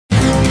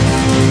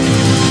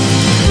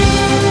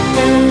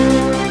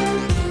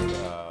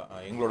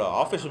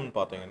ஆஃபீஸ்னு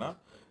பார்த்தீங்கன்னா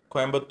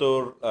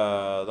கோயம்புத்தூர்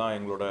தான்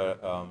எங்களோட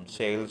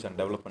சேல்ஸ் அண்ட்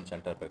டெவலப்மெண்ட்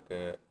சென்டர் இருக்குது.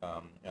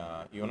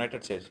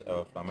 யுனைடெட் ஸ்டேட்ஸ்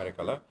ஆஃப்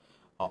அமெரிக்காவில்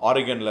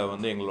ஆரிகனில்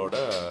வந்து எங்களோட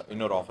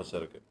இன்னொரு ஆஃபீஸ்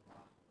இருக்குது.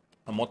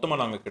 மொத்தமாக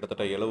நாங்கள்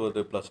கிட்டத்தட்ட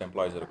 70+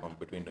 எம்ப்ளாயிஸ் இருக்கோம்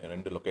பிட்வீன்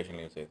 2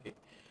 லொக்கேஷன்லையும் சேர்த்து.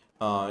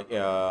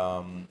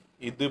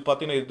 இது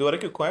பார்த்தீங்கன்னா இது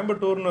வரைக்கும்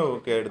கோயம்புத்தூர்னு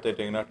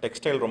எடுத்துக்கிட்டிங்கன்னா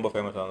டெக்ஸ்டைல் ரொம்ப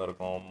ஃபேமஸாக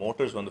இருந்திருக்கும்,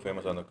 மோட்டர்ஸ் வந்து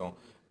ஃபேமஸாக இருந்திருக்கும்,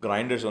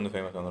 கிரைண்டர்ஸ் வந்து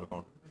ஃபேமஸாக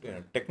இருந்திருக்கும்.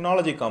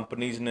 டெக்னாலஜி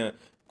கம்பெனிஸ்னு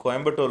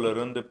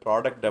கோயம்புத்தூர்லேருந்து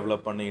ப்ராடக்ட்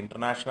டெவலப் பண்ணி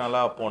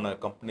இன்டர்நேஷ்னலாக போன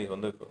கம்பெனிஸ்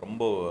வந்து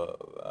ரொம்ப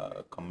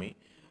கம்மி.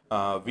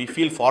 We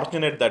feel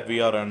fortunate that we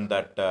are and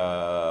that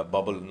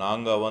bubble.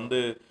 நாங்கள்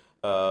வந்து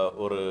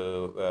ஒரு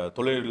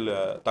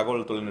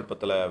தகவல்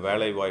தொழில்நுட்பத்தில்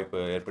வேலை வாய்ப்பு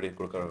ஏற்படுத்தி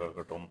கொடுக்குறதா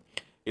இருக்கட்டும்,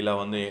 இல்லை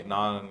வந்து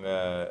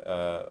நாங்கள்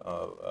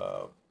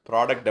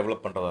ப்ராடக்ட்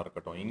டெவலப் பண்ணுறதா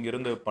இருக்கட்டும்,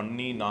 இங்கேருந்து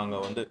பண்ணி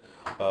நாங்கள் வந்து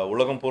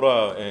உலகம் பூரா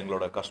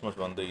எங்களோட கஸ்டமர்ஸ்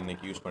வந்து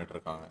இன்றைக்கி யூஸ்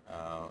பண்ணிகிட்ருக்காங்க.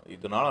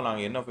 இதனால்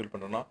நாங்கள் என்ன ஃபீல்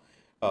பண்ணுறோன்னா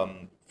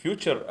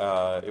ஃப்யூச்சர்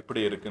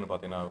எப்படி இருக்குதுன்னு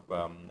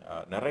பார்த்தீங்கன்னா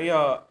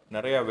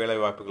நிறையா வேலை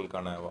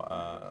வாய்ப்புகளுக்கான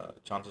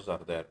சான்சஸ்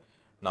ஆர் தேர்.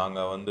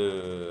 நாங்கள் வந்து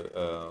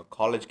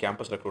காலேஜ்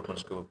கேம்பஸ்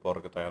ரெக்ரூட்மெண்ட்ஸ்க்கு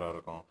போகிறதுக்கு தயாராக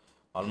இருக்கோம்.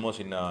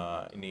 ஆல்மோஸ்ட்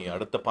இனி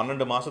அடுத்த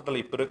 12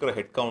 மாதத்தில் இப்போ இருக்கிற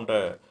ஹெட் கவுண்ட்டை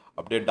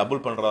அப்படியே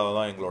டபுள் பண்ணுறதா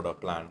தான் எங்களோட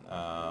பிளான்.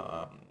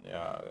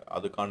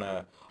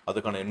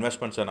 அதுக்கான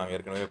இன்வெஸ்ட்மெண்ட்ஸை நாங்கள்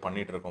ஏற்கனவே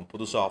பண்ணிகிட்ருக்கோம்.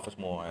 புதுசாக ஆஃபீஸ்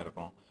மூவ்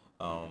ஆகிருக்கோம்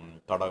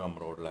தடகம்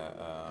ரோடில்.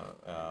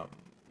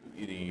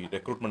 இது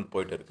ரெக்ரூட்மெண்ட்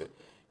போயிட்டு இருக்குது.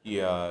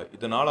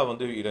 இதனால்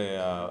வந்து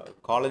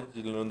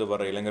காலேஜிலிருந்து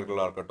வர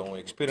இளைஞர்களாக இருக்கட்டும்,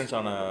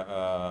 எக்ஸ்பீரியன்ஸான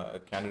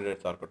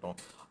கேண்டிடேட்ஸாக இருக்கட்டும்,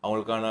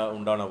 அவங்களுக்கான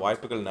உண்டான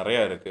வாய்ப்புகள்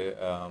நிறையா இருக்குது.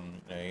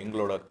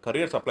 எங்களோட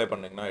கரியர்ஸ் அப்ளை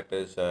பண்ணிங்கன்னா இட்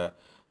இஸ்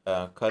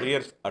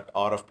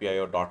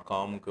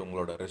careers@rfpio.com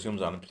உங்களோட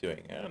ரெஸ்யூம்ஸ் அனுப்பிச்சி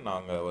வைங்க.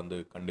 நாங்கள் வந்து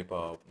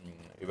கண்டிப்பாக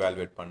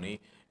இவால்வேட் பண்ணி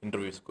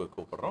இன்டர்வியூஸ்க்கு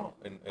கூப்பிட்றோம்.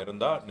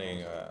 இருந்தால்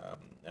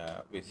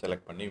நீங்கள்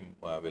செலக்ட் பண்ணி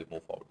வில்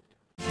மூவ் ஃபார்வர்ட்.